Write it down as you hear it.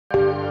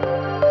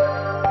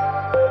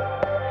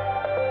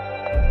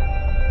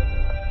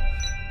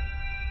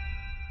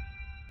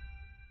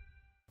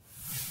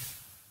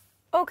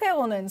Okay,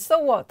 Ronen, so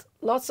what?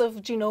 Lots of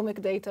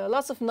genomic data,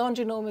 lots of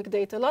non-genomic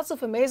data, lots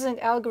of amazing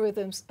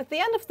algorithms. At the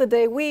end of the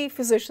day, we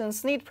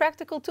physicians need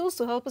practical tools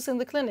to help us in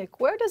the clinic.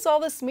 Where does all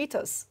this meet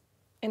us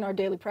in our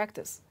daily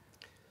practice?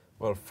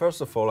 Well,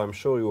 first of all, I'm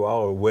sure you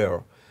are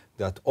aware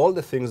that all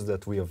the things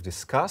that we have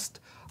discussed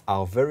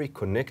are very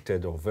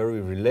connected or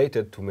very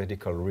related to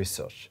medical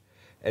research.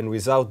 And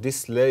without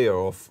this layer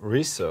of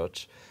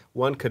research,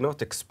 one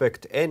cannot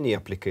expect any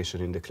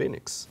application in the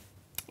clinics.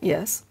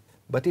 Yes.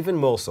 But even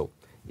more so,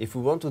 if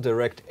we want to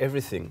direct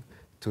everything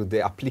to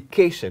the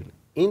application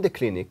in the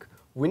clinic,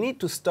 we need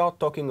to start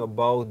talking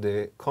about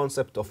the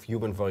concept of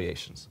human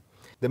variations.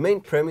 The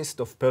main premise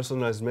of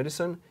personalized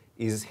medicine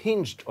is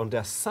hinged on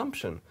the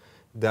assumption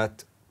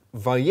that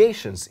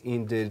variations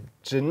in the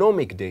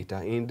genomic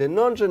data, in the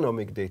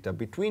non-genomic data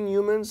between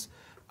humans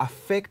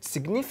affect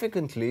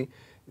significantly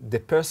the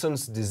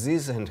person's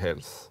disease and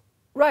health.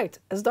 Right.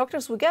 As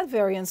doctors, we get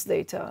variance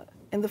data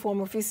in the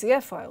form of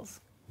VCF files.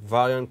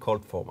 Variant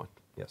code format,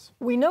 yes.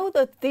 We know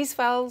that these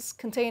files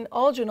contain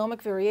all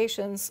genomic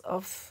variations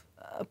of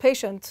a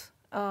patient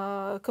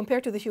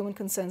compared to the human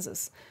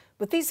consensus.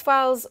 But these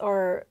files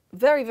are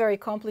very, very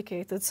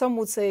complicated. Some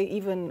would say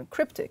even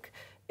cryptic.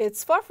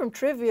 It's far from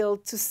trivial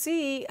to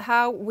see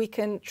how we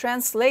can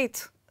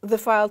translate the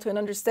file to an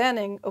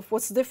understanding of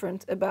what's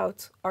different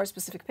about our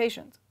specific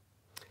patient.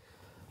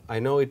 I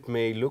know it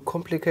may look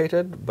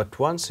complicated, but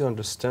once you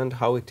understand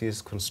how it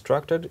is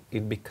constructed,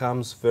 it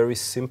becomes very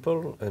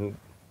simple and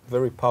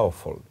very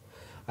powerful.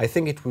 I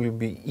think it will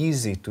be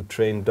easy to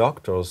train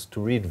doctors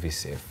to read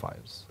VCF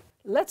files.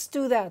 Let's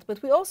do that,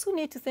 but we also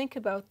need to think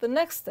about the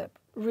next step,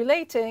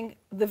 relating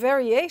the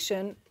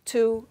variation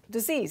to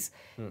disease.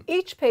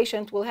 Each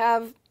patient will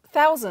have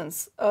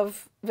thousands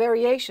of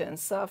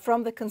variations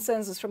from the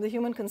consensus, from the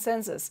human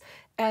consensus,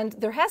 and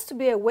there has to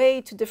be a way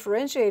to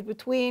differentiate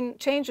between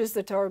changes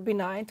that are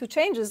benign to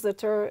changes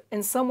that are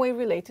in some way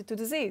related to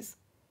disease.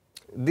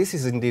 This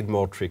is indeed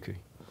more tricky.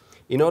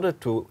 In order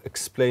to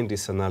explain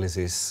this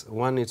analysis,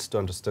 one needs to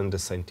understand the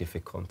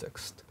scientific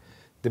context.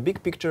 The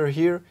big picture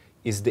here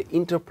is the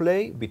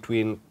interplay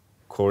between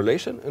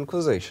correlation and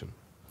causation.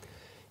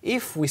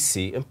 If we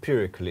see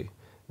empirically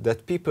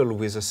that people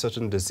with a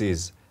certain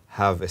disease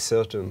have a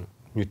certain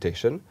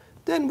mutation,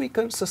 then we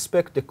can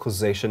suspect the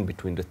causation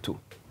between the two.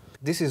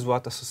 This is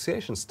what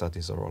association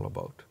studies are all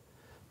about.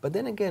 But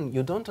then again,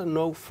 you don't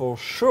know for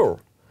sure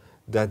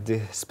that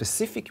the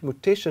specific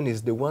mutation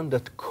is the one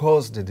that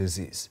caused the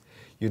disease.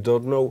 You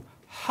don't know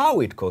how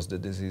it caused the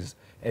disease,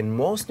 and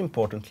most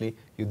importantly,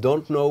 you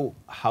don't know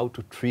how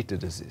to treat the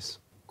disease.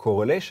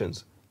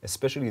 Correlations,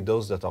 especially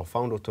those that are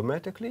found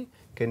automatically,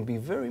 can be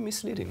very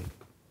misleading.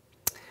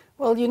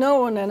 Well, you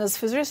know, and as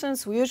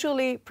physicians, we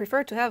usually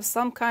prefer to have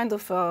some kind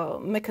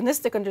of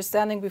mechanistic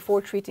understanding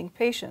before treating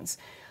patients.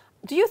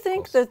 Do you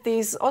think that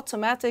these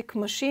automatic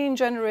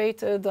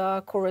machine-generated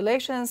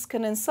correlations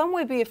can in some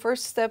way be a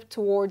first step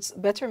towards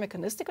better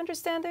mechanistic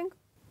understanding?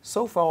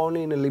 So far,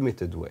 only in a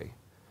limited way.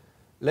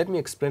 Let me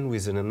explain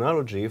with an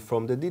analogy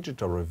from the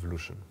digital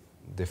revolution.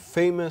 The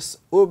famous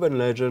urban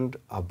legend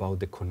about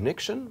the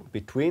connection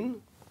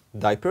between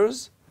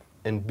diapers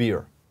and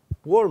beer.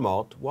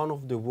 Walmart, one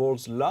of the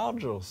world's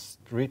largest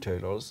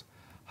retailers,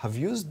 have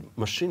used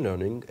machine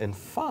learning and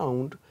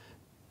found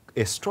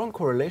a strong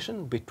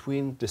correlation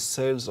between the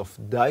sales of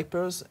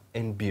diapers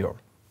and beer.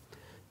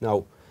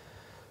 Now,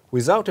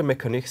 without a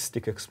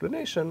mechanistic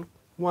explanation,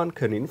 one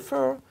can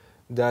infer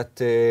that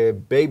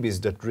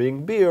babies that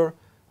drink beer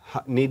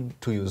need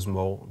to use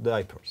more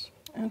diapers.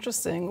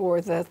 Interesting,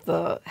 or that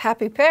the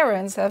happy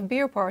parents have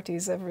beer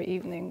parties every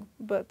evening,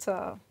 but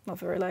not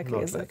very likely,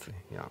 Not is likely,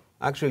 it? yeah.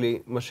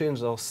 Actually,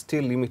 machines are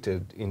still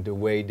limited in the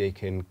way they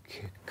can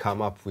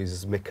come up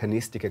with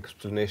mechanistic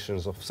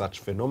explanations of such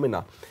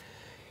phenomena.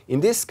 In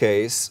this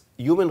case,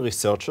 human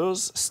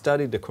researchers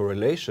studied the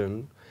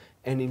correlation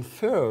and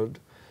inferred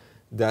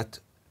that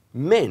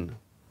men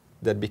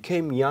that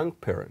became young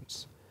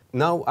parents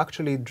now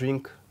actually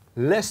drink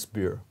less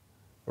beer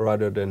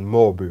rather than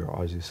more beer,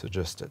 as you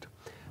suggested.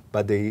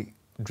 But they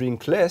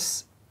drink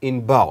less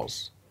in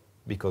bars,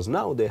 because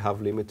now they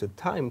have limited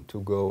time to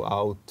go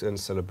out and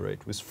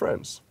celebrate with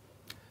friends.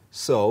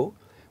 So,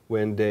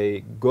 when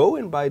they go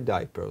and buy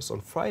diapers on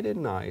Friday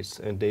nights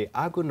and they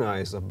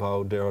agonize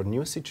about their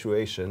new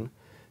situation,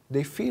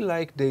 they feel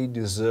like they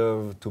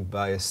deserve to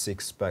buy a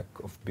six-pack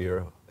of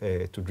beer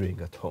to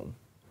drink at home.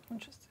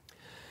 Interesting.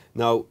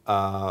 Now,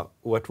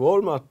 what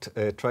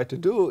Walmart tried to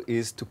do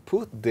is to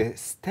put the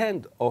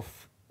stand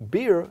of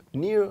beer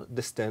near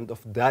the stand of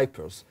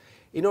diapers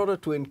in order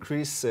to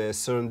increase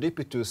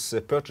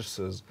serendipitous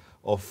purchases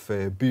of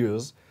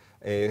beers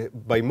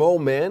by more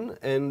men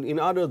and in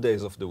other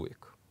days of the week.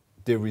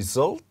 The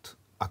result,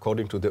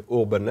 according to the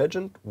urban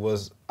legend,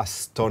 was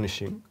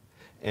astonishing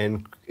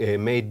and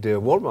made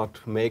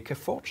Walmart make a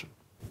fortune.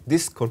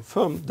 This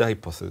confirmed the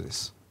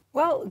hypothesis.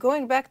 Well,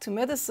 going back to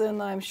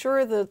medicine, I'm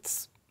sure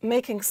that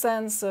making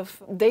sense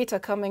of data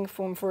coming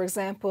from, for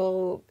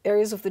example,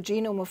 areas of the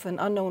genome of an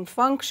unknown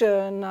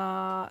function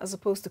as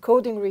opposed to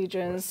coding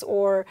regions,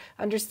 or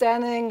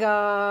understanding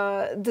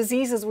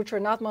diseases which are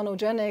not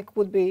monogenic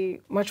would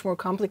be much more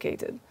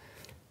complicated.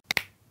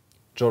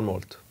 John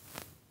Molt.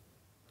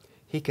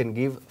 He can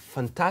give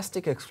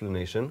fantastic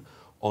explanation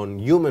on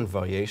human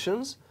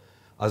variations,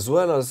 as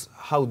well as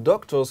how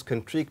doctors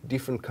can treat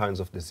different kinds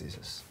of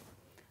diseases.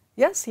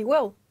 Yes, he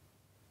will.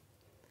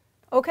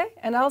 Okay,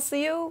 and I'll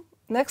see you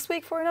next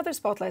week for another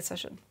Spotlight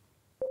session.